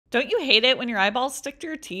Don't you hate it when your eyeballs stick to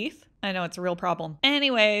your teeth? I know it's a real problem.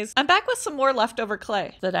 Anyways, I'm back with some more leftover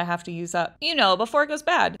clay that I have to use up, you know, before it goes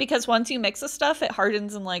bad. Because once you mix the stuff, it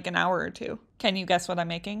hardens in like an hour or two. Can you guess what I'm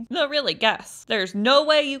making? No, really, guess. There's no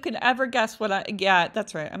way you can ever guess what yeah,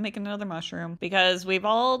 that's right. I'm making another mushroom because we've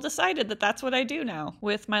all decided that that's what I do now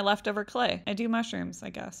with my leftover clay. I do mushrooms,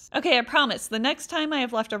 I guess. Okay, I promise the next time I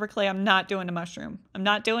have leftover clay, I'm not doing a mushroom. I'm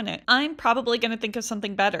not doing it. I'm probably gonna think of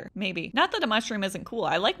something better, maybe. Not that a mushroom isn't cool.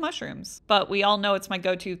 I like mushrooms, but we all know it's my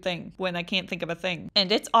go-to thing when I can't think of a thing.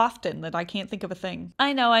 And it's often that I can't think of a thing.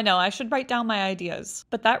 I know. I should write down my ideas,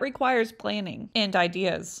 but that requires planning and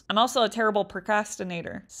ideas. I'm also a terrible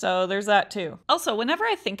procrastinator, so there's that too. Also, whenever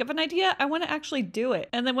I think of an idea, I want to actually do it.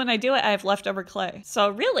 And then when I do it, I have leftover clay. So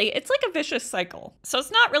really, it's like a vicious cycle. So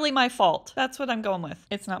it's not really my fault. That's what I'm going with.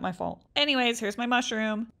 It's not my fault. Anyways, here's my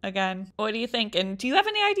mushroom again. What do you think? And do you have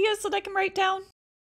any ideas that I can write down?